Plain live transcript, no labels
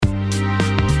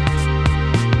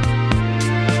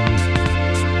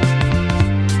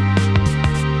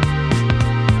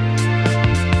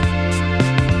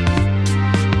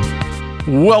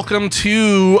Welcome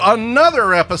to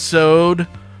another episode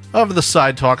of the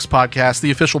Side Talks podcast, the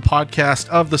official podcast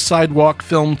of the Sidewalk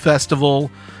Film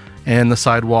Festival and the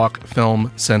Sidewalk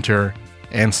Film Center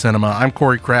and Cinema. I'm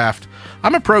Corey Kraft.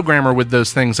 I'm a programmer with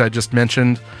those things I just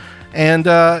mentioned, and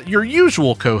your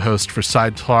usual co-host for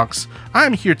Side Talks.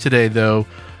 I'm here today, though,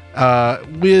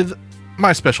 with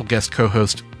my special guest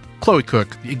co-host, Chloe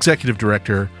Cook, the executive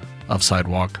director of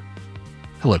Sidewalk.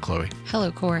 Hello, Chloe.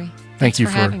 Hello, Corey. Thanks for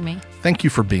having me. Thank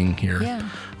you for being here. Yeah.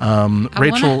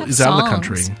 Rachel is out of the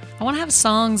country. I want to have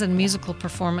songs and musical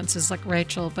performances like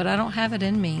Rachel, but I don't have it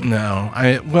in me. No.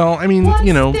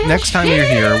 Next time you're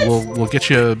here, we'll get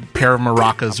you a pair of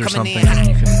maracas or something, and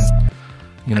you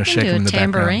can, shake them in the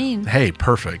tambourine. background. Hey,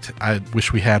 perfect. I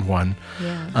wish we had one.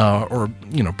 Yeah. Or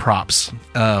props,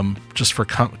 just for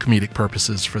comedic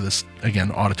purposes for this, again,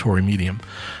 auditory medium.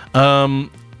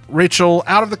 Rachel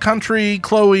out of the country,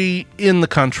 Chloe in the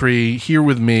country, here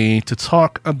with me to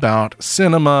talk about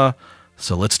cinema.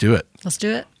 So let's do it. Let's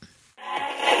do it.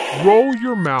 Roll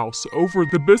your mouse over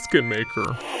the biscuit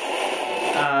maker.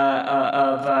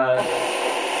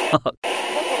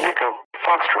 Echo,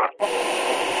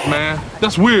 Foxtrot. Man,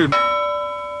 that's weird.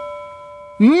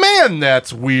 Man,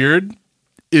 That's Weird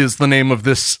is the name of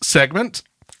this segment.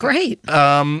 Great.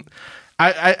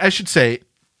 I should say,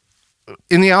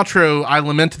 in the outro, I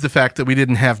lamented the fact that we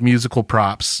didn't have musical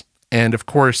props. And of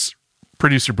course,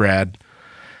 producer Brad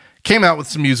came out with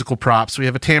some musical props. We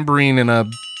have a tambourine and I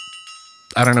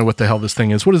don't know what the hell this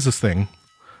thing is. What is this thing?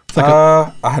 It's like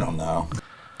I don't know.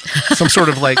 some sort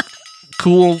of like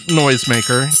cool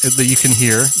noisemaker that you can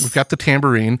hear. We've got the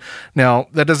tambourine. Now,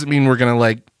 that doesn't mean we're going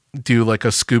to do like a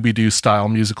Scooby-Doo style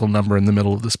musical number in the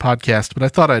middle of this podcast, but I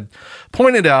thought I'd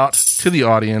point it out to the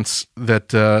audience that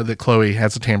Chloe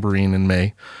has a tambourine and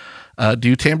may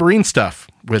do tambourine stuff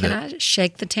with Can it. I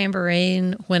shake the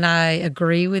tambourine when I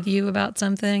agree with you about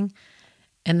something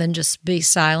and then just be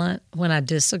silent when I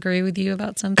disagree with you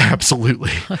about something?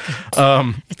 Absolutely.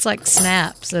 Okay. It's like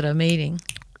snaps at a meeting.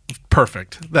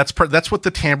 Perfect. That's what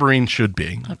the tambourine should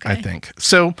be, Okay. I think.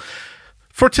 So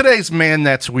for today's Man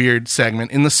That's Weird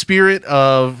segment, in the spirit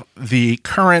of the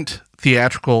current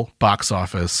theatrical box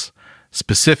office,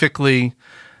 specifically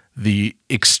the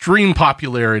extreme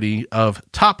popularity of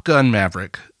Top Gun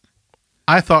Maverick,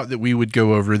 I thought that we would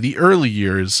go over the early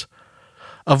years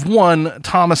of one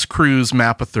Thomas Cruise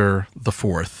Mapother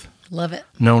IV, Love it.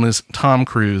 known as Tom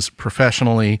Cruise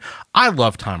professionally. I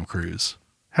love Tom Cruise.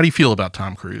 How do you feel about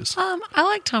Tom Cruise? I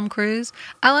like Tom Cruise.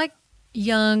 I like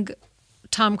young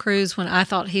Tom Cruise when I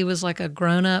thought he was like a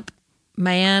grown-up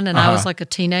man and I was like a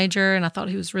teenager and I thought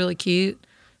he was really cute.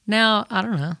 Now, I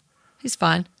don't know. He's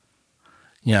fine.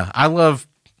 Yeah, I love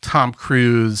Tom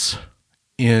Cruise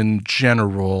in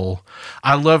general.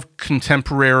 I love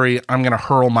contemporary, I'm going to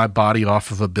hurl my body off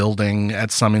of a building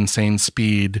at some insane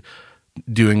speed,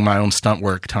 doing my own stunt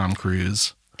work, Tom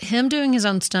Cruise. Him doing his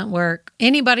own stunt work,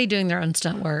 anybody doing their own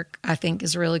stunt work, I think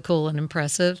is really cool and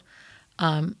impressive.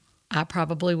 I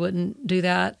probably wouldn't do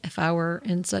that if I were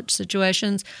in such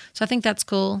situations. So I think that's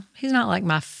cool. He's not like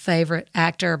my favorite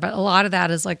actor, but a lot of that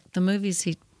is like the movies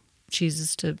he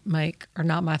chooses to make are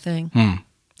not my thing.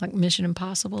 Like Mission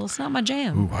Impossible, it's not my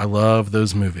jam. Ooh, I love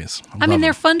those movies. I mean,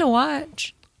 they're fun to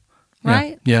watch,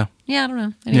 right? Yeah. Yeah, I don't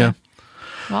know. Anyway,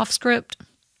 off script.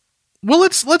 Well,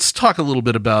 let's talk a little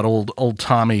bit about old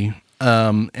Tommy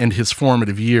and his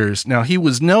formative years. Now, he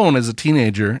was known as a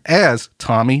teenager as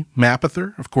Tommy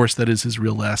Mapother. Of course, that is his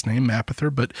real last name,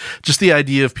 Mapother. But just the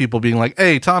idea of people being like,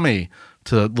 "Hey, Tommy,"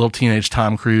 to little teenage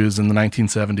Tom Cruise in the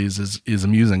 1970s is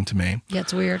amusing to me. Yeah,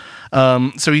 it's weird.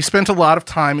 So he spent a lot of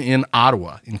time in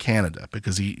Ottawa, in Canada,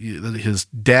 because his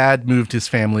dad moved his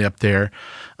family up there.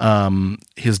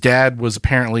 His dad was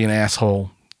apparently an asshole.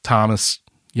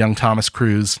 Young Thomas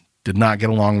Cruise did not get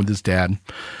along with his dad.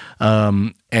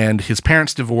 And his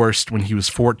parents divorced when he was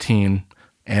 14,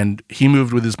 and he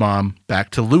moved with his mom back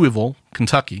to Louisville,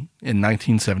 Kentucky in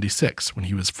 1976 when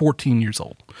he was 14 years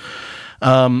old.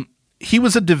 He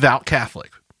was a devout Catholic.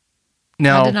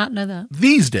 Now, I did not know that.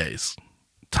 These days,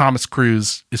 Thomas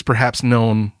Cruise is perhaps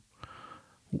known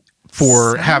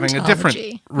for having a different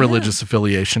Scientology. religious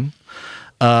affiliation.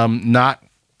 Not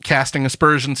casting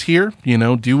aspersions here.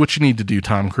 Do what you need to do,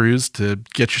 Tom Cruise, to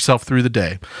get yourself through the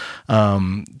day.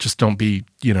 Just don't be,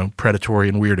 predatory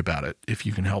and weird about it if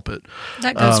you can help it.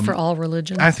 That goes for all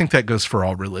religions. I think that goes for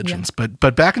all religions.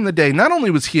 But back in the day, not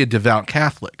only was he a devout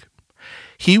Catholic,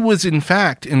 he was in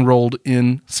fact enrolled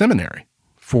in seminary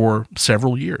for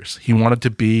several years. He wanted to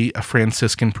be a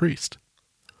Franciscan priest.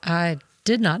 I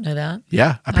did not know that.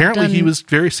 Yeah, apparently he was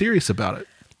very serious about it.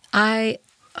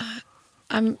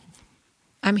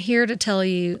 I'm here to tell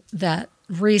you that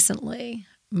recently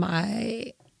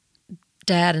my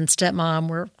dad and stepmom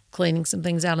were cleaning some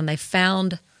things out, and they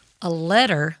found a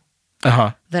letter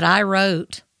that I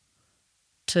wrote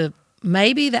to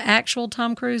maybe the actual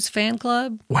Tom Cruise fan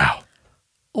club. Wow.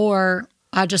 Or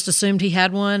I just assumed he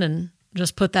had one and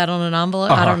just put that on an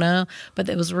envelope. I don't know. But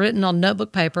it was written on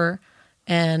notebook paper,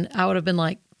 and I would have been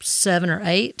like 7 or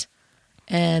 8.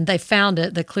 And they found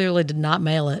it. They clearly did not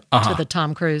mail it to the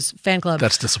Tom Cruise fan club.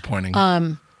 That's disappointing.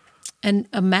 And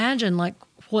imagine like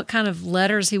what kind of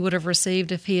letters he would have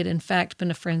received if he had in fact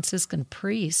been a Franciscan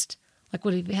priest. Like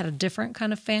would he have had a different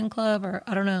kind of fan club, or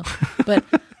I don't know.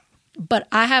 But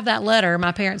I have that letter.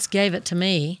 My parents gave it to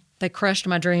me. They crushed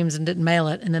my dreams and didn't mail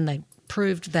it, and then they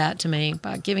proved that to me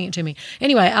by giving it to me.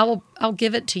 Anyway, I'll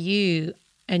give it to you,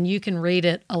 and you can read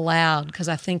it aloud because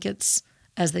I think it's,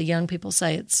 as the young people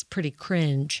say, it's pretty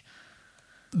cringe.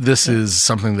 This is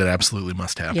something that absolutely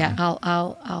must happen. Yeah,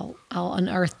 I'll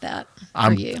unearth that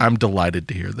for you. I'm delighted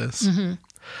to hear this.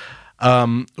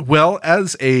 Well,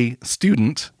 as a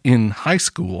student in high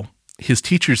school, his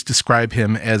teachers describe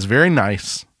him as very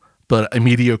nice, but a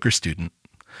mediocre student.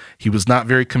 He was not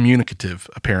very communicative,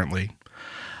 apparently.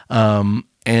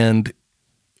 And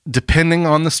depending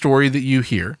on the story that you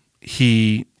hear,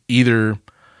 he either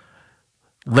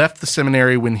left the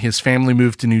seminary when his family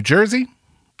moved to New Jersey,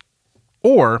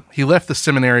 or he left the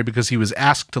seminary because he was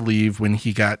asked to leave when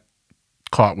he got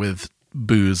caught with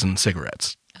booze and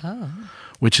cigarettes. Oh.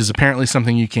 Which is apparently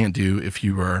something you can't do if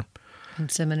you are in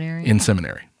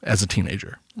seminary as a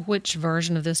teenager. Which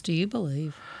version of this do you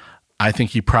believe? I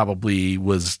think he probably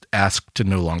was asked to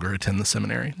no longer attend the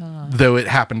seminary, though it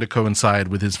happened to coincide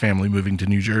with his family moving to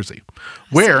New Jersey,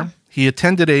 where he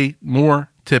attended a more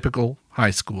typical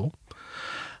high school.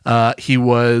 He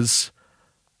was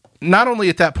not only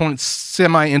at that point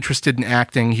semi-interested in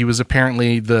acting, he was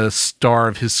apparently the star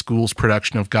of his school's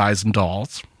production of Guys and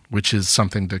Dolls, which is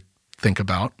something to think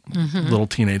about. Little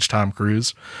teenage Tom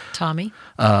Cruise.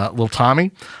 Little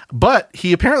Tommy. But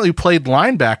he apparently played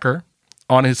linebacker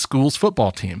on his school's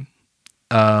football team.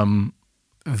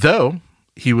 Though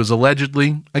he was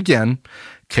allegedly, again,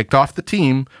 kicked off the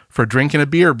team for drinking a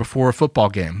beer before a football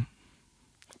game.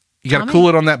 You got to cool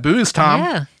it on that booze, Tom.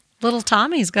 Yeah. Little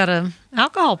Tommy's got an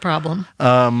alcohol problem.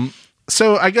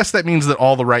 So I guess that means that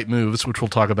all the right moves, which we'll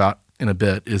talk about in a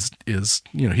bit, is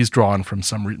he's drawn from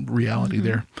some reality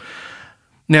there.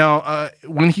 Now,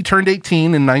 when he turned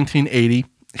 18 in 1980,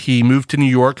 he moved to New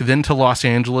York, then to Los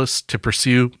Angeles to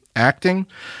pursue acting.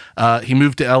 He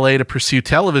moved to LA to pursue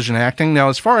television acting. Now,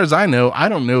 as far as I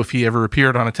don't know if he ever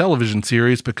appeared on a television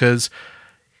series because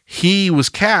he was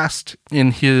cast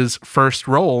in his first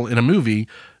role in a movie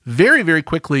very, very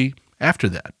quickly after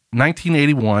that.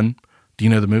 1981. Do you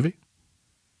know the movie?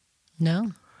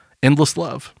 No. Endless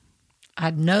Love. I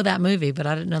know that movie, but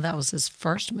I didn't know that was his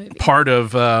first movie. Part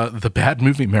of the Bad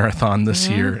Movie Marathon this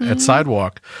year at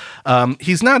Sidewalk.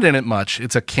 He's not in it much.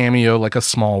 It's a cameo, like a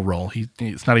small role.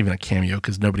 It's not even a cameo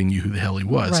because nobody knew who the hell he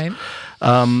was. Right.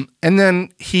 And then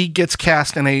he gets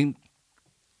cast in a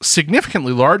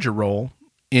significantly larger role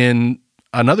in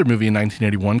another movie in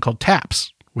 1981 called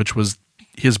Taps, which was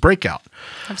his breakout.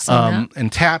 I've seen that.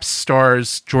 And Taps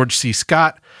stars George C.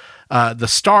 Scott. The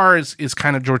star is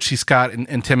kind of George C. Scott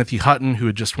and Timothy Hutton, who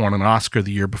had just won an Oscar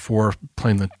the year before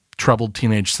playing the troubled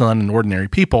teenage son in Ordinary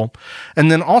People.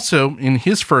 And then also in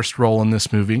his first role in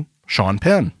this movie, Sean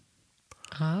Penn.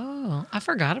 Oh, I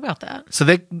forgot about that.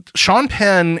 So Sean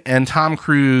Penn and Tom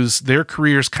Cruise, their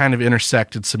careers kind of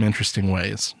intersected some interesting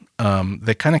ways.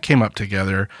 They kind of came up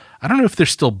together. I don't know if they're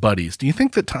still buddies. Do you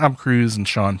think that Tom Cruise and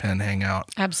Sean Penn hang out?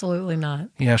 Absolutely not.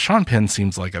 Yeah, Sean Penn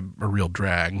seems like a real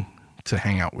drag to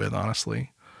hang out with,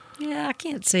 honestly. Yeah, I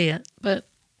can't see it, but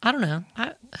I don't know.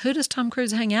 Who does Tom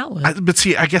Cruise hang out with? But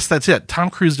see, I guess that's it. Tom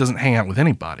Cruise doesn't hang out with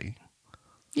anybody.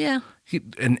 Yeah.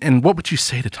 And what would you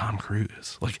say to Tom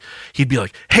Cruise? Like, he'd be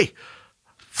like, "Hey,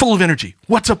 full of energy.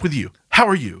 What's up with you? How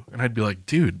are you?" And I'd be like,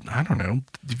 "Dude, I don't know.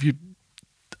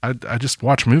 I just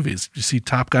watch movies. Did you see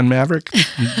Top Gun Maverick?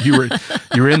 You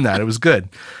were in that. It was good."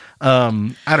 I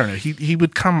don't know. He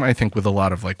would come, I think, with a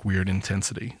lot of like weird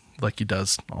intensity, like he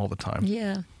does all the time.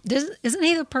 Yeah. Isn't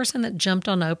he the person that jumped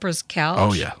on Oprah's couch?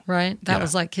 Oh, yeah. Right? That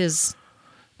was like his...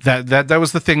 That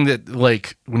was the thing that,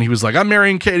 like, when he was like, "I'm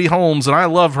marrying Katie Holmes and I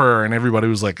love her," and everybody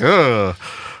was like, "Ugh,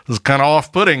 this is kind of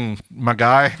off-putting, my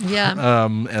guy." Yeah.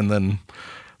 And then,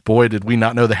 boy, did we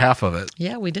not know the half of it.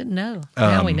 Yeah, we didn't know.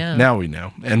 Now we know. Now we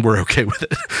know, and we're okay with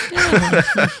it.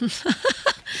 Yeah.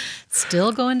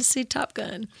 Still going to see Top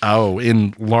Gun. Oh,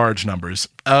 in large numbers.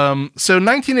 So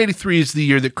 1983 is the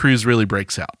year that Cruise really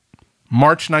breaks out.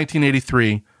 March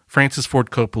 1983, Francis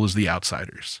Ford Coppola's The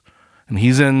Outsiders. And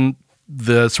he's in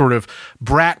the sort of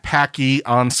brat packy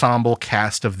ensemble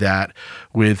cast of that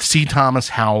with C. Thomas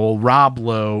Howell, Rob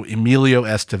Lowe, Emilio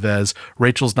Estevez.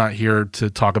 Rachel's not here to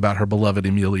talk about her beloved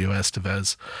Emilio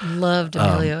Estevez. Loved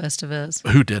Emilio Estevez.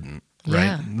 Who didn't? Right?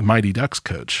 Yeah. The Mighty Ducks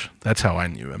coach. That's how I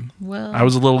knew him. Well, I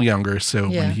was a little younger, so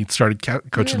yeah. when he started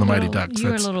coaching the Mighty Ducks, You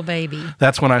were a little baby.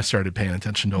 that's when I started paying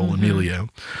attention to old Emilio.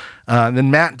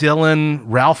 Then Matt Dillon,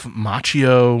 Ralph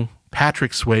Macchio,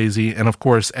 Patrick Swayze, and of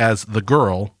course, as the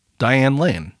girl, Diane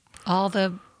Lane. All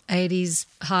the 80s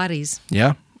hotties.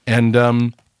 Yeah. And,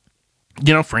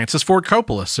 Francis Ford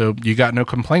Coppola. So you got no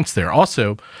complaints there.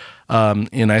 Also,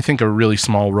 in I think a really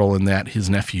small role in that, his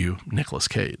nephew, Nicolas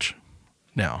Cage.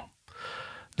 Now,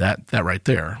 that right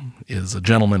there is a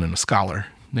gentleman and a scholar,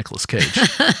 Nicolas Cage.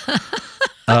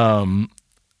 The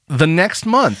next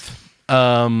month,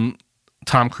 Tom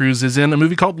Cruise is in a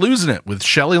movie called Losing It with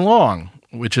Shelley Long,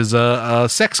 which is a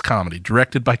sex comedy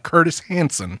directed by Curtis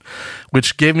Hanson,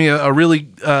 which gave me a really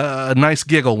nice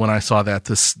giggle when I saw that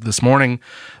this morning,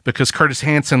 because Curtis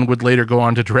Hanson would later go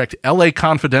on to direct L.A.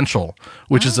 Confidential,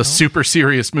 which is a super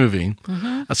serious movie.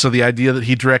 So the idea that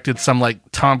he directed some like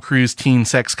Tom Cruise teen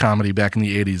sex comedy back in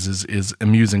the 80s is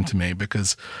amusing to me,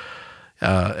 because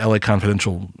L.A.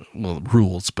 Confidential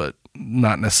rules, but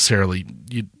not necessarily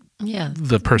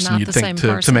the person you'd think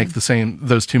to make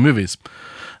those two movies.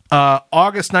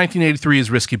 August 1983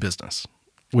 is Risky Business,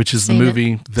 which is the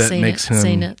movie that makes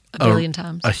him a billion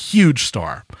times. A huge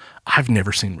star. I've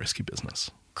never seen Risky Business.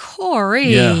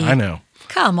 Corey. Yeah, I know.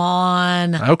 Come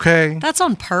on. Okay. That's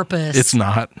on purpose. It's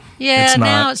not. Yeah, it's not.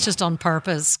 Now it's just on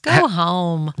purpose. Go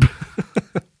home.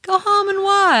 Go home and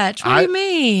watch. What do you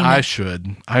mean? I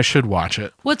should watch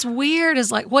it. What's weird is,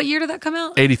 like, what year did that come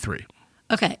out? 83.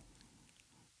 Okay.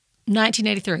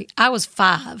 1983. I was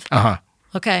 5. Uh-huh.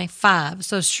 Okay, 5.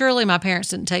 So surely my parents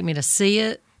didn't take me to see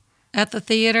it at the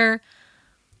theater,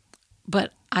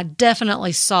 but I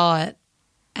definitely saw it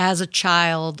as a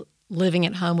child living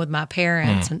at home with my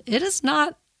parents, and it is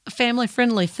not a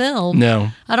family-friendly film.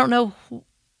 No. I don't know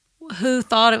who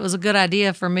thought it was a good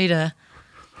idea for me to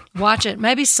watch it.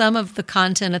 Maybe some of the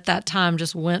content at that time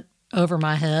just went over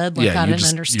my head, like I didn't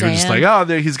understand. You were just like, oh,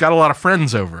 he's got a lot of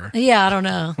friends over. Yeah, I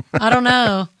don't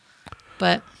know.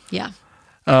 But, yeah.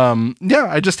 Yeah,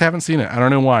 I just haven't seen it. I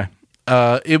don't know why.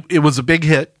 It was a big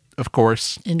hit, of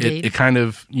course. Indeed. It kind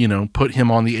of, put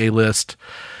him on the A-list.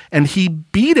 And he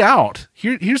beat out,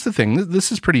 here's the thing, this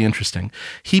is pretty interesting.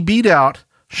 He beat out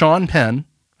Sean Penn,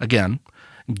 again,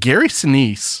 Gary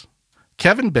Sinise,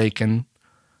 Kevin Bacon,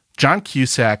 John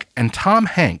Cusack, and Tom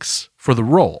Hanks for the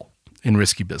role in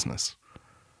Risky Business.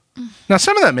 Now,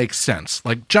 some of that makes sense.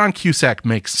 Like, John Cusack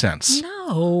makes sense.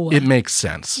 No. It makes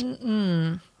sense.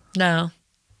 No.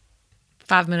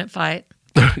 5-minute fight.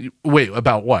 Wait,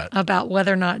 about what? About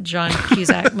whether or not John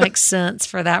Cusack makes sense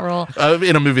for that role.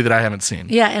 In a movie that I haven't seen.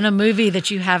 Yeah, in a movie that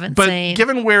you haven't seen. But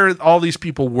given where all these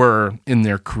people were in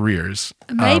their careers.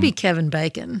 Maybe Kevin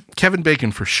Bacon. Kevin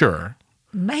Bacon for sure.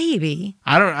 Maybe.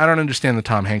 I don't understand the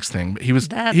Tom Hanks thing, but he was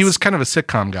kind of a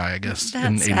sitcom guy, I guess,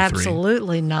 in 83. That's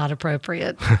absolutely not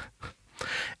appropriate.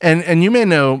 And you may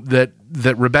know that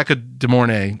Rebecca De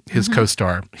Mornay, his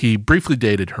co-star, he briefly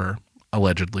dated her,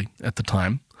 allegedly, at the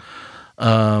time.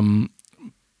 We're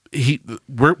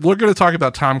going to talk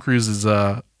about Tom Cruise's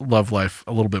love life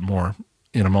a little bit more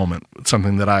in a moment. It's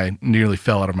something that I nearly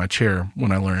fell out of my chair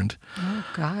when I learned. Oh,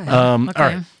 God. Okay. All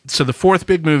right. So the fourth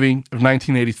big movie of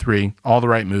 1983, All the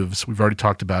Right Moves, we've already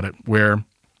talked about it, where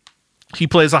he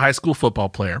plays a high school football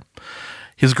player.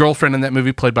 His girlfriend in that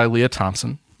movie, played by Leah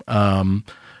Thompson,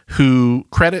 who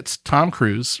credits Tom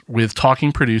Cruise with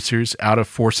talking producers out of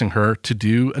forcing her to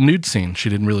do a nude scene she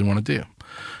didn't really want to do.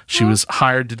 She was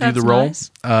hired to do the role, nice.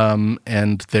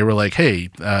 and they were like, hey,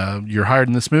 you're hired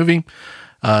in this movie.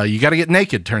 You got to get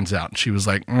naked, turns out. And she was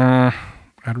like, I'd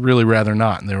really rather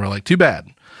not. And they were like, too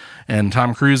bad. And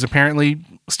Tom Cruise apparently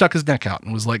stuck his neck out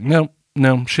and was like, no,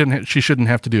 she shouldn't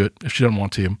have to do it if she doesn't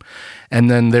want to.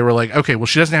 And then they were like, okay, well,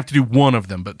 she doesn't have to do one of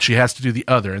them, but she has to do the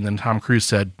other. And then Tom Cruise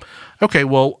said, okay,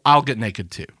 well, I'll get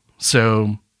naked too.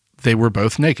 So they were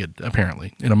both naked,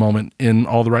 apparently, in a moment in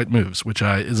All the Right Moves, which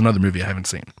is another movie I haven't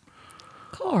seen.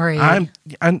 Corey.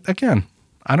 Again,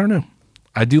 I don't know.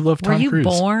 I do love Tom Cruise. Were you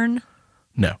born?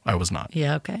 No, I was not.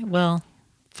 Yeah, okay. Well,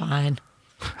 fine.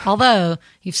 Although,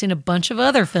 you've seen a bunch of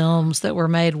other films that were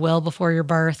made well before your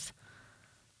birth.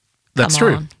 That's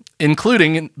true.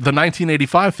 Including the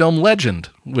 1985 film Legend,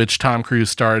 which Tom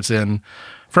Cruise stars in,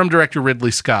 from director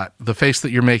Ridley Scott. The face that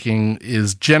you're making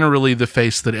is generally the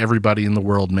face that everybody in the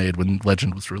world made when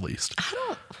Legend was released.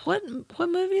 What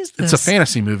movie is this? It's a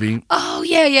fantasy movie. Oh,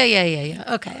 yeah.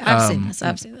 Okay, I've seen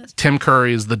this. Tim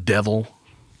Curry is the devil.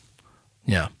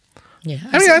 Yeah. Yeah.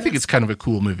 I mean, I think it's kind of a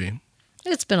cool movie.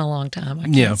 It's been a long time, I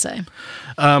can't Yeah. say.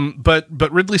 But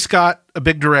Ridley Scott, a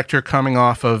big director coming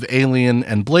off of Alien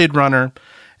and Blade Runner,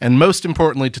 and most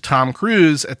importantly to Tom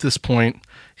Cruise at this point,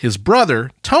 his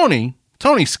brother, Tony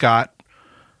Scott,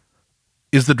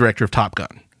 is the director of Top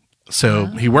Gun. So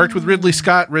he worked with Ridley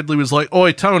Scott. Ridley was like,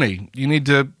 "Oi, Tony, you need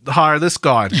to hire this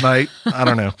guy, mate." I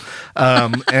don't know.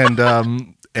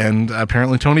 And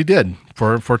apparently Tony did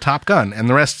for Top Gun. And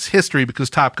the rest is history, because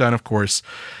Top Gun, of course,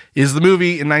 is the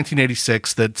movie in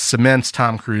 1986 that cements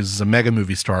Tom Cruise as a mega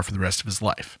movie star for the rest of his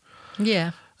life.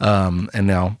 Yeah. And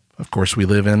now, of course, we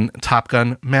live in Top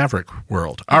Gun Maverick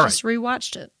world. All I right. just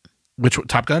rewatched it. Which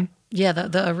Top Gun? Yeah,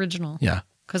 the original. Yeah.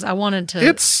 Because I wanted to.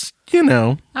 It's,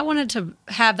 I wanted to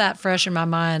have that fresh in my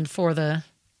mind for the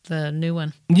new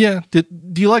one. yeah. Do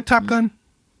you like Top Gun?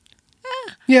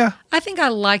 Yeah. I think I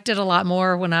liked it a lot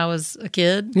more when I was a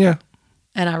kid, Yeah.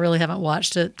 and I really haven't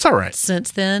watched it It's all right.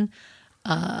 since then.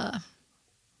 Yeah,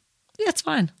 it's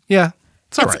fine. Yeah.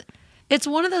 It's all it's, right. It's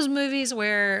one of those movies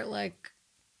where, like,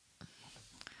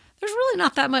 there's really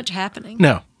not that much happening.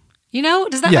 No. You know,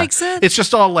 does that Yeah. make sense? It's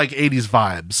just all like 80s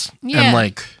vibes. Yeah. And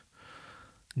like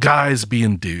guys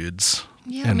being dudes.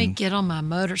 yeah, let me get on my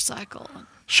motorcycle and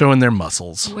Showing their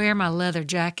muscles. wear my leather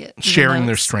jacket. even Sharing though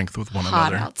their it's strength with one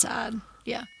hot another. outside.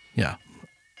 Yeah. Yeah.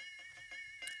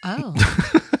 Oh,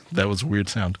 That was a weird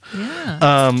sound.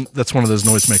 yeah. That's one of those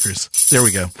noisemakers. There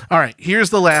we go. All right. Here's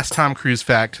the last Tom Cruise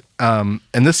fact. And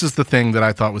this is the thing that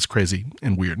I thought was crazy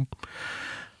and weird.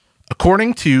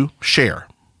 According to Cher,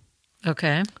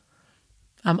 Okay.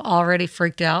 I'm already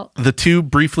freaked out. the two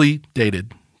briefly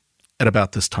dated at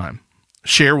about this time.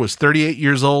 Cher was 38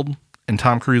 years old and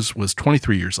Tom Cruise was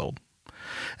 23 years old.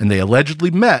 And they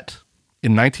allegedly met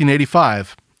in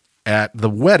 1985 at the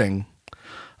wedding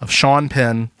of Sean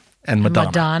Penn and Madonna.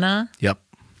 Madonna. Yep.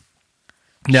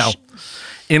 Now,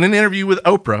 in an interview with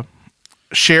Oprah,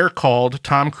 Cher called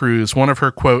Tom Cruise one of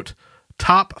her, quote,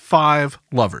 top 5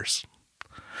 lovers,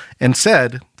 and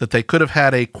said that they could have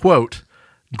had a, quote,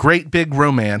 great big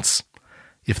romance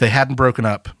if they hadn't broken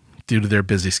up due to their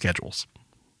busy schedules.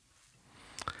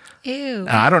 Ew.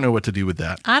 I don't know what to do with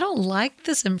that. I don't like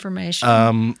this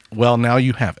information. Well, now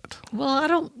you have it. Well, I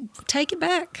don't take it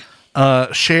back.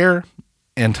 Cher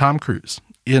and Tom Cruise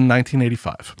in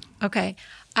 1985. Okay.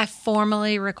 I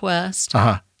formally request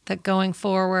Uh-huh. that going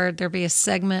forward there be a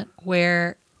segment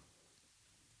where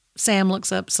Sam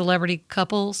looks up celebrity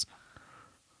couples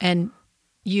and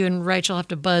you and Rachel have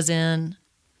to buzz in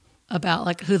about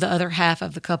like who the other half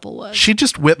of the couple was. She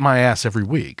just whipped my ass every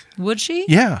week. Would she?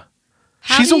 Yeah.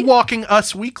 How She's do a you- walking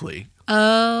Us Weekly.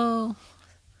 Oh,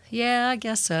 yeah, I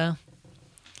guess so.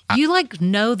 You like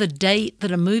know the date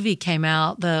that a movie came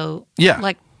out though. Yeah.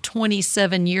 Like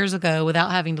 27 years ago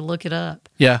without having to look it up.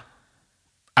 Yeah.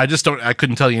 I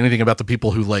couldn't tell you anything about the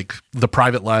people who like the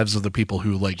private lives of the people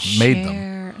who like made them.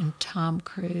 Cher and Tom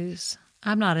Cruise.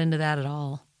 I'm not into that at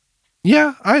all.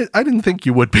 Yeah, I didn't think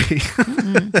you would be.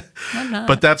 I'm not.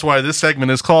 But that's why this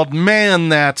segment is called Man,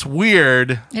 That's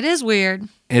Weird. It is weird.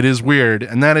 It is weird.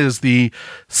 And that is the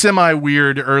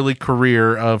semi-weird early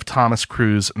career of Thomas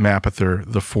Cruise Mapother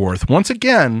IV. Once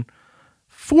again,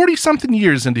 40-something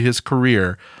years into his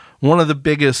career, one of the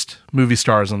biggest movie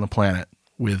stars on the planet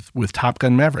with Top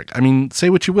Gun Maverick. I mean,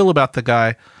 say what you will about the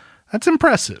guy. That's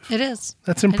impressive. It is.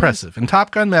 That's impressive. And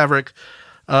Top Gun Maverick,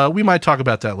 we might talk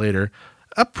about that later.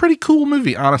 A pretty cool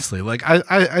movie, honestly. Like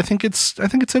I think it's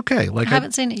okay. Like I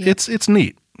haven't seen it yet. It's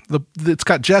neat. It's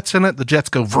got jets in it. The jets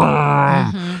go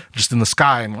vroom, just in the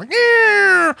sky and like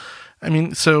yeah. I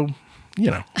mean, so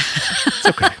it's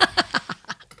okay.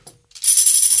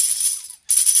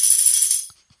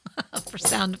 For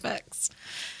sound effects.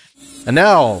 And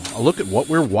now a look at what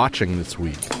we're watching this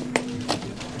week.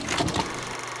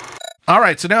 All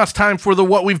right, so now it's time for the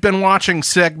What We've Been Watching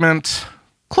segment.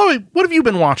 Chloe, what have you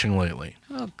been watching lately?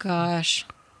 Oh, gosh.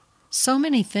 So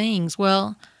many things.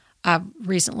 Well, I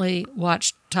recently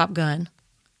watched Top Gun,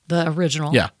 the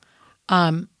original. Yeah.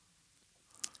 And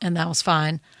that was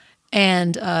fine.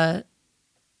 And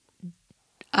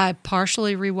I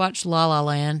partially rewatched La La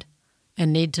Land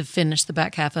and need to finish the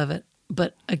back half of it.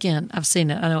 But again, I've seen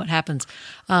it. I know what happens.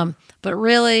 But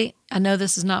really, I know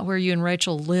this is not where you and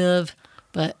Rachel live,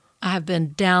 but I have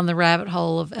been down the rabbit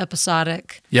hole of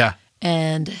episodic Yeah.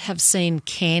 and have seen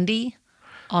Candy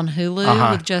on Hulu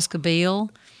Uh-huh. with Jessica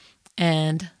Biel.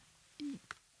 And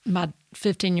my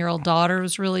 15-year-old daughter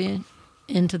was really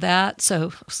into that.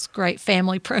 So it's great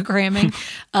family programming.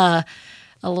 A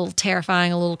little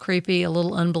terrifying, a little creepy, a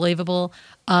little unbelievable.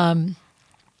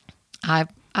 I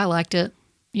liked it,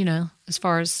 as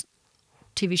far as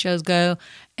TV shows go.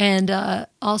 And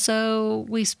also,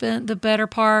 we spent the better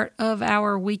part of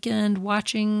our weekend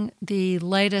watching the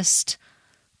latest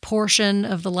portion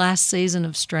of the last season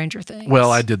of Stranger Things.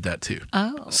 Well, I did that too.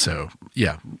 Oh. So,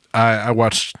 yeah, I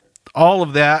watched all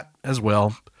of that as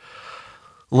well.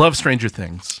 Love Stranger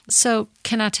Things. So,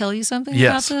 can I tell you something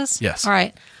Yes. about this? Yes. All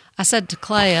right. I said to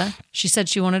Clea, she said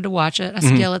she wanted to watch it. I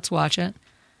said, yeah, let's watch it.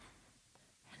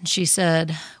 And she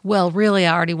said, well, really,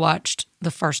 I already watched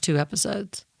the first 2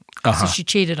 episodes. So she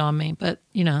cheated on me, but,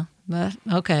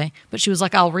 okay. But she was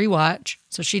like, I'll rewatch.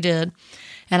 So she did.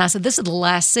 And I said, this is the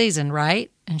last season, right?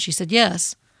 And she said,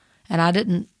 yes. And I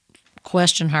didn't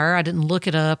question her. I didn't look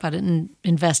it up. I didn't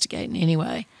investigate in any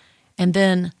way. And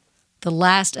then the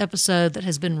last episode that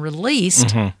has been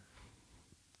released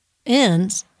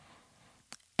ends,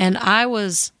 and I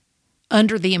was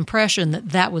under the impression that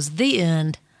that was the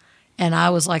end. And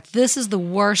I was like, this is the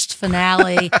worst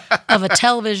finale of a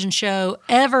television show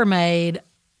ever made,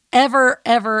 ever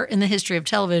in the history of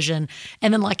television.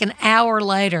 And then like an hour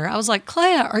later, I was like,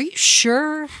 Clea, are you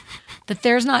sure that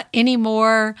there's not any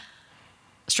more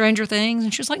Stranger Things?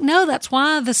 And she was like, no, that's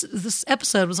why this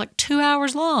episode was like 2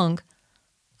 hours long.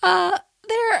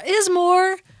 There is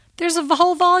more. There's a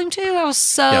whole volume 2. I was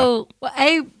so,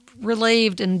 A,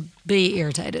 relieved, and B,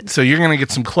 irritated. So you're going to get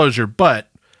some closure, but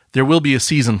there will be a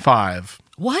season 5.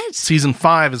 What? Season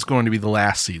 5 is going to be the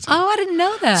last season. Oh, I didn't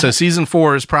know that. So season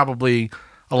 4 is probably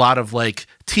a lot of like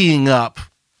teeing up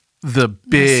the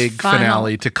big final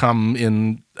finale to come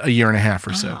in a year and a half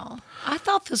or so. Oh, I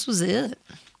thought this was it.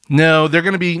 No, they're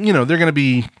going to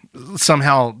be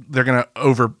somehow they're going to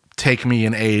overtake me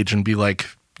in age and be like,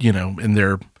 in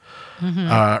their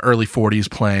early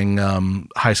 40s playing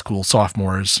high school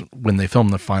sophomores when they film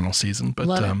the final season.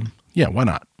 But yeah, why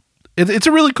not? It's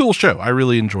a really cool show. I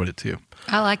really enjoyed it too.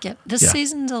 I like it. This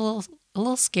season's a little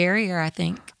scarier, I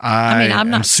think. I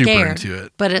I'm not super scared into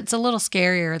it, but it's a little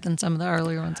scarier than some of the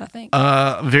earlier ones, I think.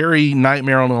 very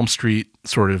Nightmare on Elm Street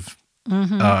sort of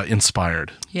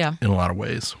inspired, Yeah. in a lot of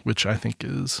ways, which I think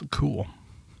is cool.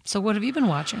 So what have you been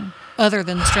watching other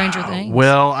than Stranger Things?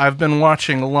 Well, I've been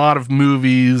watching a lot of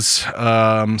movies,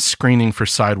 screening for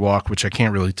Sidewalk, which I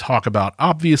can't really talk about,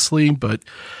 obviously, but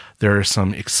there are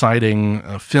some exciting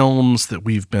films that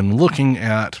we've been looking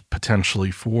at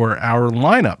potentially for our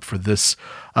lineup for this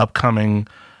upcoming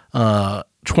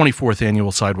 24th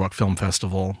Annual Sidewalk Film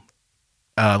Festival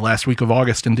last week of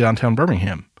August in downtown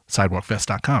Birmingham.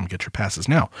 SidewalkFest.com. Get your passes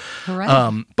now.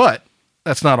 Hooray. But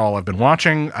that's not all I've been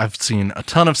watching. I've seen a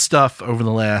ton of stuff over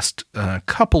the last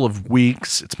couple of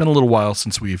weeks. It's been a little while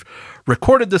since we've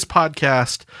recorded this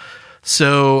podcast.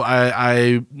 So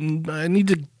I need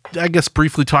to, I guess,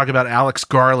 briefly talk about Alex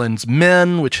Garland's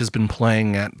Men, which has been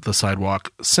playing at the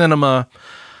Sidewalk Cinema,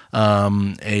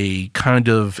 a kind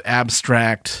of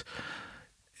abstract,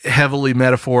 heavily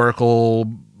metaphorical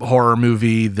horror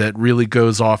movie that really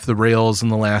goes off the rails in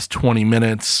the last 20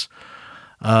 minutes,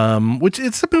 which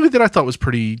it's a movie that I thought was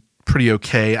pretty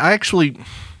okay. I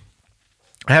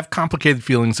have complicated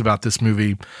feelings about this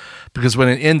movie because when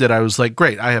it ended, I was like,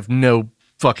 great, I have no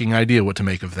fucking idea what to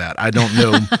make of that. I don't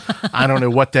know. I don't know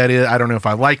what that is. I don't know if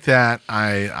I like that.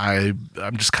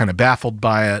 I'm just kind of baffled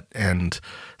by it and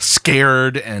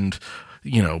scared and,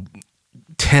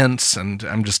 tense, and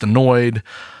I'm just annoyed.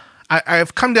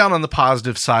 I've come down on the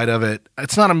positive side of it.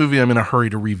 It's not a movie I'm in a hurry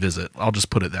to revisit. I'll just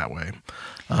put it that way.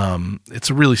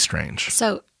 It's really strange.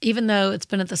 So even though it's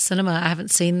been at the cinema, I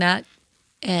haven't seen that,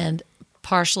 and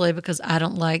partially because I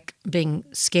don't like being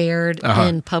scared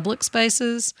in public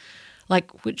spaces,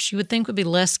 which you would think would be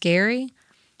less scary,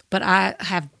 but I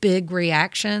have big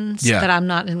reactions that I'm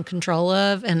not in control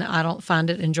of, and I don't find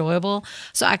it enjoyable.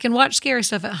 So I can watch scary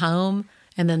stuff at home,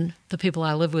 and then the people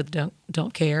I live with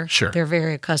don't care. Sure. They're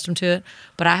very accustomed to it,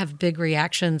 but I have big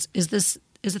reactions. Is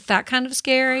it that kind of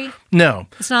scary? No.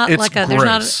 It's not it's like gross. there's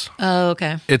not oh,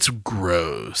 okay. It's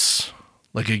gross.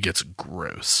 It gets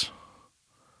gross.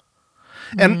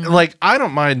 And I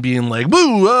don't mind being like,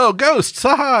 woo, oh, ghosts,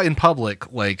 haha, in public,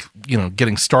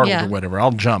 getting startled or whatever.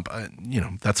 I'll jump,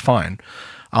 that's fine.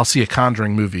 I'll see a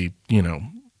Conjuring movie,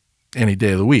 any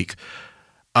day of the week.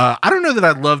 I don't know that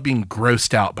I love being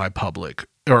grossed out by public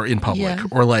or in public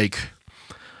or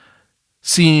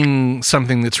seeing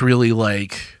something that's really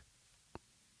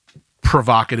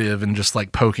provocative and just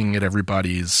poking at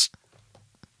everybody's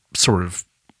sort of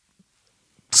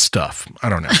stuff. I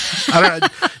don't know.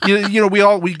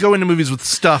 We go into movies with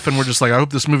stuff and we're just like, I hope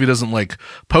this movie doesn't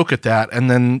poke at that. And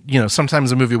then,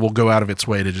 sometimes a movie will go out of its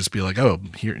way to just be like, oh,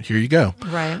 here you go.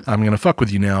 Right. I'm going to fuck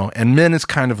with you now. And Men is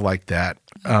kind of like that.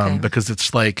 Because it's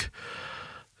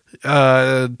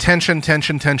tension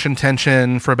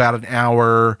for about an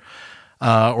hour.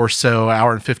 or so,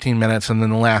 hour and 15 minutes, and then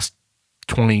the last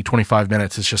 20, 25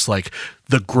 minutes is just like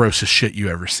the grossest shit you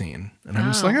ever seen. And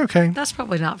I'm just like, okay, That's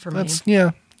probably not for me. that's,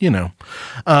 yeah, you know.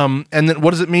 And then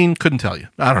what does it mean? Couldn't tell you.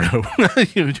 I don't know.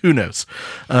 Who knows?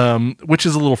 Which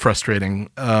is a little frustrating.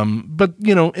 But,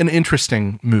 you know, an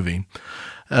interesting movie.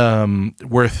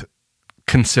 Worth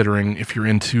considering if you're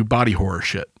into body horror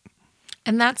shit.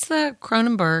 And that's the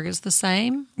Cronenberg is the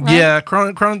same, right? Yeah,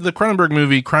 the Cronenberg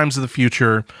movie, Crimes of the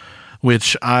Future,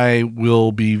 which I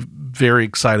will be very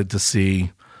excited to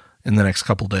see in the next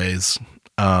couple days,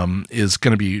 is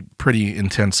going to be pretty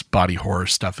intense body horror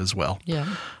stuff as well. Yeah.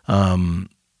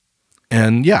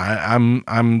 And yeah,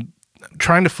 I'm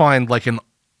trying to find like an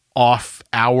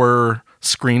off-hour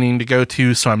screening to go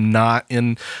to, so I'm not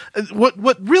in.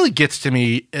 What really gets to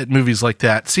me at movies like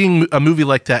that, seeing a movie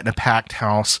like that in a packed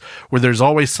house where there's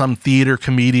always some theater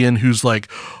comedian who's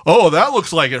like, "Oh, that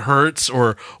looks like it hurts,"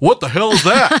 or "What the hell is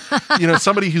that?" You know,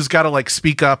 somebody who's got to like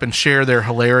speak up and share their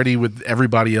hilarity with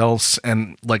everybody else,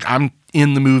 and like I'm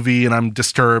in the movie and I'm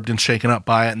disturbed and shaken up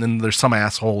by it, and then there's some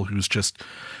asshole who's just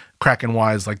cracking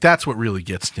wise. Like that's what really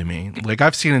gets to me. Like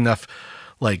I've seen enough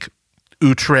like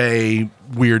outre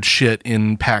weird shit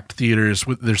in packed theaters.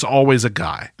 There's always a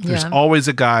guy. There's always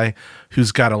a guy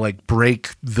who's got to like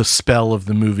break the spell of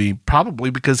the movie,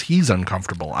 probably because he's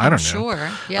uncomfortable. I don't know.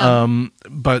 Sure. Yeah.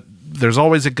 But there's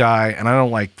always a guy, and I don't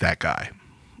like that guy.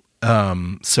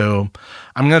 So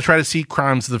I'm going to try to see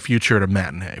Crimes of the Future at a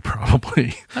matinee,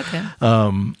 probably. Okay.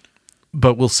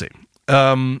 But we'll see.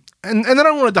 And then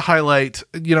I wanted to highlight,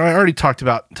 you know, I already talked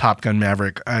about Top Gun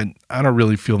Maverick. I don't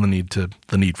really feel the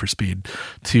need for speed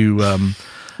to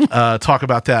talk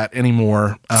about that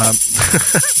anymore.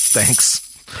 Thanks.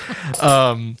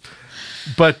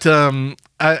 But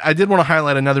I did want to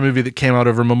highlight another movie that came out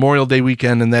over Memorial Day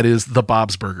weekend, and that is the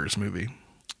Bob's Burgers movie.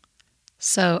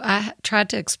 So I tried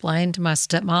to explain to my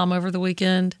stepmom over the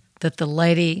weekend that the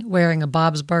lady wearing a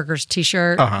Bob's Burgers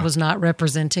t-shirt was not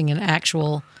representing an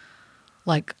actual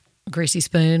like greasy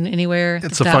spoon anywhere.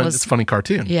 It's a funny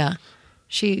cartoon. Yeah.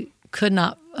 She could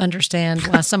not understand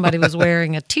why somebody was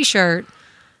wearing a t-shirt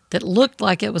that looked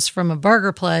like it was from a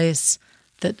burger place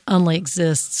that only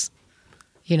exists,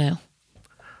 you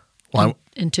know,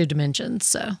 in two dimensions.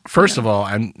 So first of all,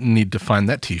 I need to find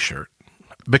that t-shirt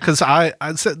because I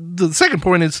said the second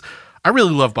point is I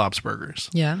really love Bob's Burgers.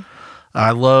 Yeah.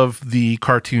 I love the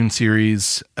cartoon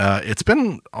series. It's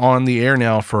been on the air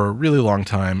now for a really long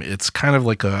time. It's kind of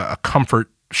like a comfort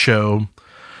show,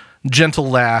 gentle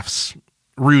laughs,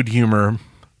 rude humor,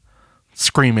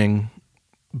 screaming,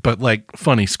 but like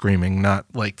funny screaming, not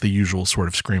like the usual sort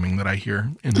of screaming that I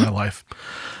hear in my life.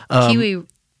 Kiwi,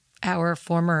 our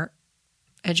former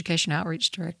education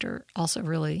outreach director, also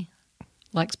really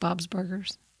likes Bob's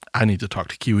Burgers. I need to talk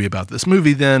to Kiwi about this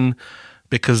movie then,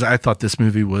 because I thought this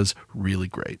movie was really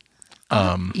great.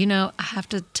 You know, I have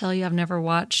to tell you, I've never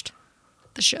watched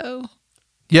the show.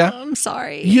 Yeah. I'm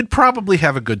sorry. You'd probably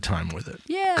have a good time with it.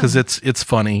 Yeah. Because it's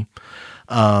funny.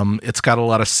 It's got a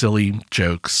lot of silly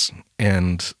jokes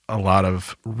and a lot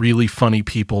of really funny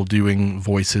people doing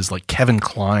voices. Like Kevin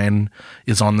Kline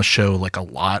is on the show like a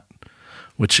lot,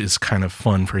 which is kind of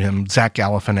fun for him. Zach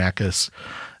Galifianakis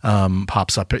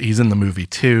pops up. He's in the movie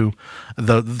too.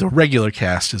 The regular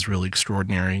cast is really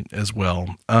extraordinary as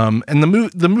well. And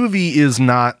the movie is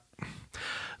not.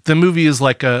 The movie is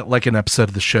like an episode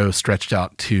of the show stretched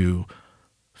out to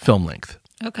film length.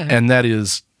 Okay. And that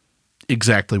is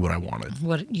exactly what I wanted.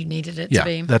 What you needed it to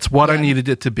be. Yeah, that's what I needed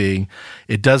it to be.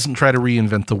 It doesn't try to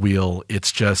reinvent the wheel.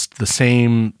 It's just the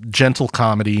same gentle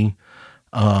comedy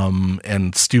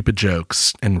and stupid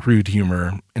jokes and rude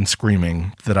humor and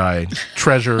screaming that I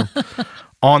treasure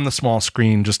on the small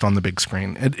screen, just on the big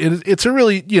screen. It's a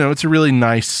really, it's a really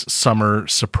nice summer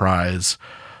surprise.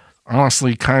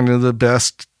 Honestly, kind of the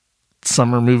best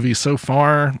summer movie so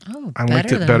far. Oh, I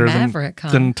liked it better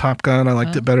than Top Gun. I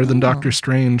liked it better than Doctor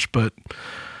Strange, but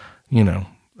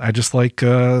I just like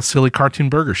silly cartoon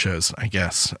burger shows, I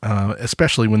guess,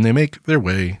 especially when they make their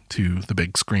way to the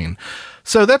big screen.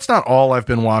 So that's not all I've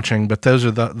been watching, but those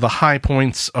are the high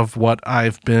points of what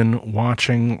I've been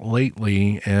watching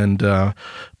lately. And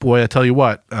boy, I tell you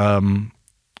what,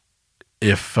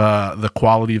 if the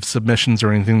quality of submissions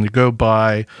are anything to go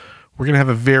by, we're going to have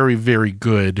a very, very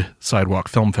good Sidewalk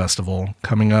Film Festival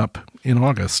coming up in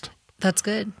August. That's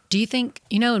good. Do you think,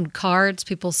 in cards,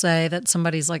 people say that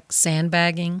somebody's like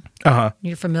sandbagging? Uh-huh.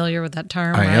 You're familiar with that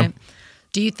term, I right? am.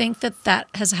 Do you think that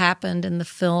has happened in the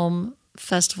film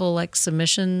festival, like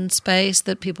submission space,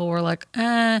 that people were like,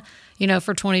 for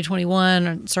 2021,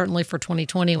 and certainly for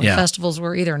 2020, when festivals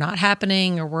were either not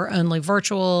happening or were only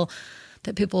virtual,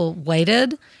 that people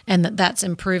waited and that's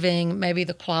improving maybe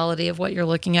the quality of what you're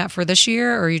looking at for this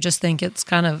year, or you just think it's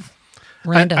kind of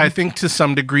random? I think to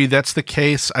some degree that's the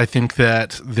case. I think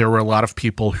that there were a lot of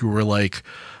people who were like,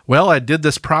 well, I did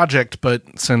this project,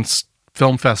 but since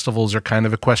film festivals are kind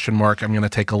of a question mark, I'm going to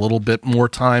take a little bit more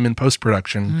time in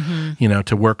post-production,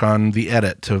 to work on the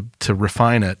edit, to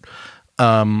refine it.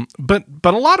 But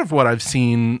a lot of what I've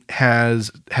seen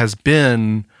has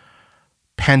been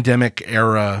pandemic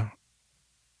era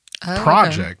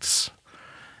projects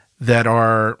that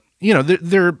are,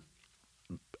 there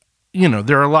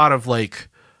are a lot of like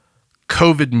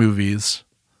COVID movies,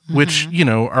 which,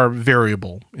 are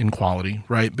variable in quality,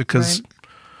 right? Because,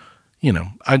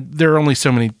 there are only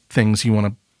so many things you want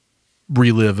to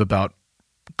relive about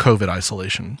COVID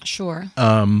isolation. Sure.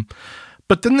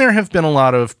 But then there have been a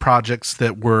lot of projects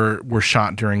that were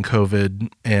shot during COVID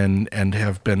and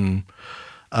have been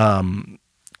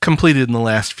completed in the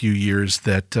last few years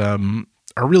that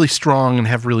are really strong and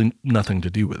have really nothing to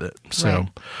do with it. So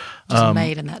just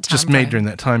made in that time just made during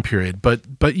that time period.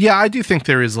 But yeah, I do think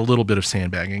there is a little bit of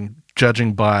sandbagging,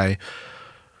 judging by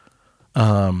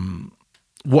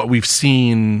what we've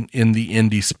seen in the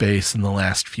indie space in the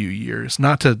last few years.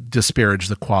 Not to disparage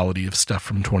the quality of stuff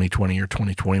from 2020 or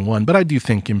 2021, but I do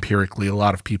think empirically a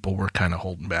lot of people were kind of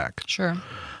holding back. Sure.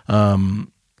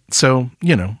 So,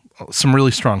 some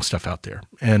really strong stuff out there.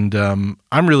 And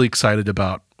I'm really excited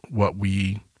about what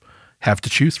we have to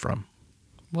choose from.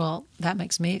 Well, that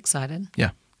makes me excited.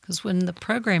 Yeah. Because when the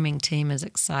programming team is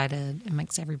excited, it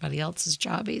makes everybody else's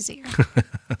job easier.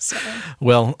 So,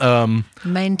 well,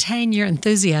 maintain your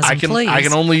enthusiasm, please. I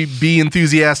can only be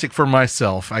enthusiastic for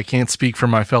myself. I can't speak for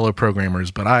my fellow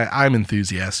programmers, but I'm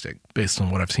enthusiastic based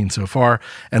on what I've seen so far.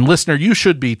 And listener, you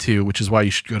should be too, which is why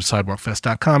you should go to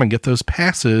sidewalkfest.com and get those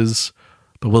passes.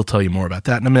 But we'll tell you more about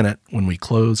that in a minute when we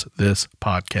close this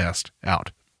podcast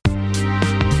out.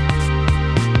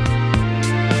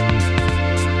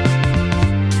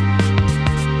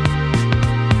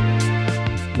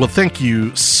 Well, thank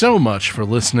you so much for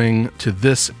listening to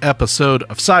this episode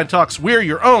of Side Talks. We're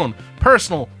your own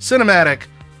personal cinematic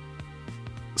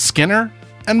Skinner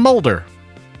and Mulder.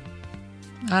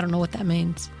 I don't know what that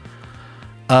means.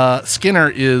 Skinner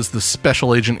is the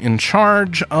special agent in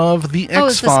charge of the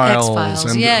X-Files.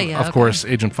 X-Files. And of course,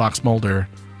 Agent Fox Mulder,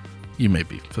 you may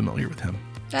be familiar with him.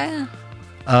 Yeah.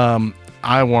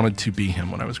 I wanted to be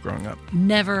him when I was growing up.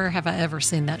 Never have I ever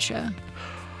seen that show.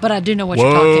 But I do know what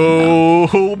you're talking about.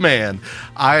 Oh, man.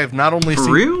 I have not only seen...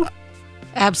 For real?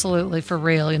 Absolutely, for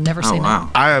real. You've never seen it.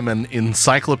 I am an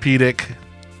encyclopedic...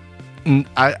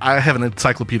 I have an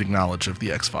encyclopedic knowledge of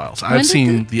the X-Files. I've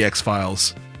seen the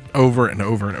X-Files over and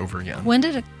over and over again. When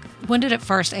did it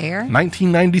first air?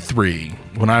 1993,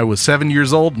 when I was 7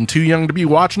 years old and too young to be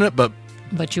watching it, but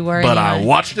you were. But anyway. I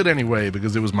watched it anyway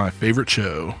because it was my favorite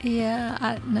show.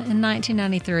 Yeah, in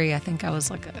 1993, I think I was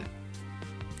like a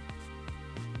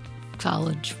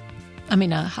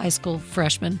high school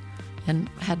freshman, and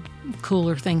had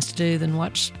cooler things to do than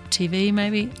watch TV.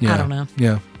 Maybe I don't know.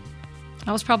 Yeah,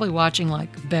 I was probably watching like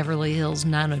Beverly Hills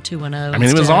 90210. I mean,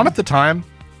 it was on at the time.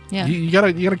 Yeah, you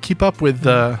gotta keep up with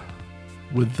old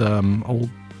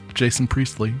Jason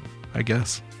Priestley, I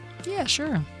guess. Yeah,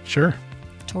 sure.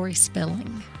 Tori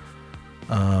Spelling.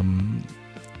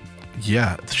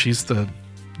 Yeah, she's the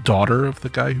daughter of the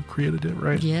guy who created it,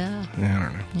 right? Yeah. I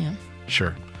don't know. Yeah.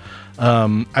 Sure.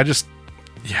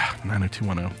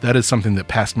 90210. That is something that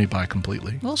passed me by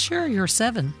completely. Well, sure, you're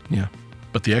 7. Yeah.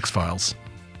 But the X-Files,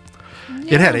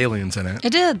 yeah. It had aliens in it.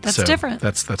 It did. That's different.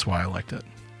 That's why I liked it.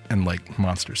 And like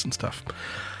monsters and stuff.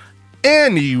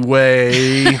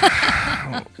 Anyway,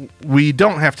 we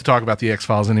don't have to talk about the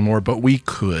X-Files anymore, but we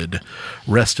could,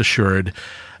 rest assured.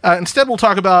 Instead, we'll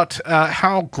talk about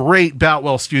how great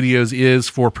Boutwell Studios is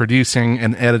for producing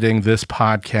and editing this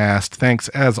podcast. Thanks,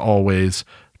 as always,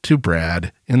 to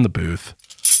Brad in the booth.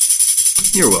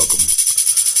 You're welcome.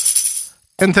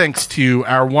 And thanks to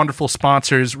our wonderful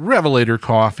sponsors, Revelator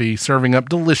Coffee, serving up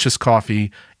delicious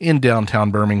coffee in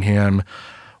downtown Birmingham.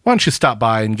 Why don't you stop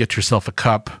by and get yourself a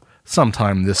cup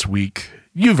sometime this week?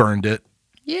 You've earned it.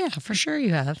 Yeah, for sure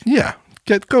you have. Yeah,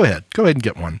 go ahead and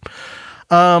get one.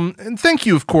 And thank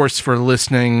you, of course, for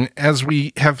listening. As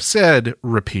we have said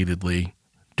repeatedly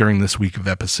during this week of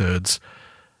episodes,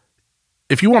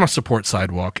 if you want to support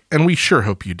Sidewalk, and we sure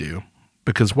hope you do,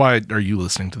 because why are you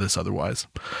listening to this otherwise?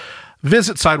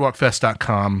 Visit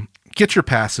sidewalkfest.com, get your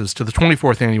passes to the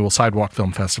 24th Annual Sidewalk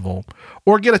Film Festival,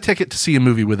 or get a ticket to see a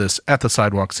movie with us at the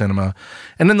Sidewalk Cinema.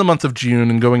 And in the month of June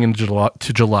and going into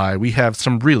July, we have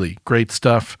some really great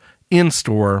stuff in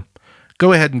store.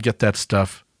 Go ahead and get that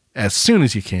stuff as soon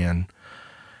as you can.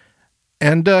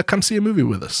 and come see a movie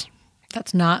with us.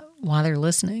 That's not why they're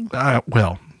listening. Well,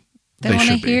 They they want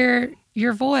to should be. hear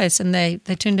your voice, and they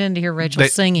tuned in to hear Rachel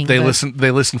singing. They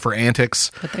but, listen for antics.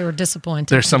 but they were disappointed.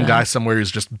 There's some today. guy somewhere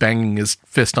who's just banging his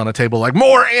fist on a table like,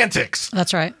 more antics.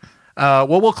 That's right. Well,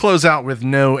 we'll close out with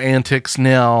no antics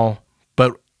now,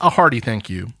 but a hearty thank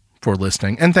you for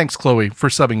listening. And thanks, Chloe, for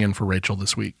subbing in for Rachel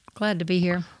this week. Glad to be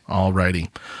here. All righty.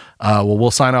 Well,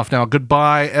 we'll sign off now.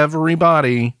 Goodbye,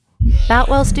 everybody.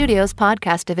 Boutwell Studios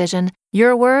Podcast Division.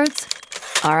 Your words,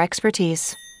 our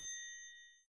expertise.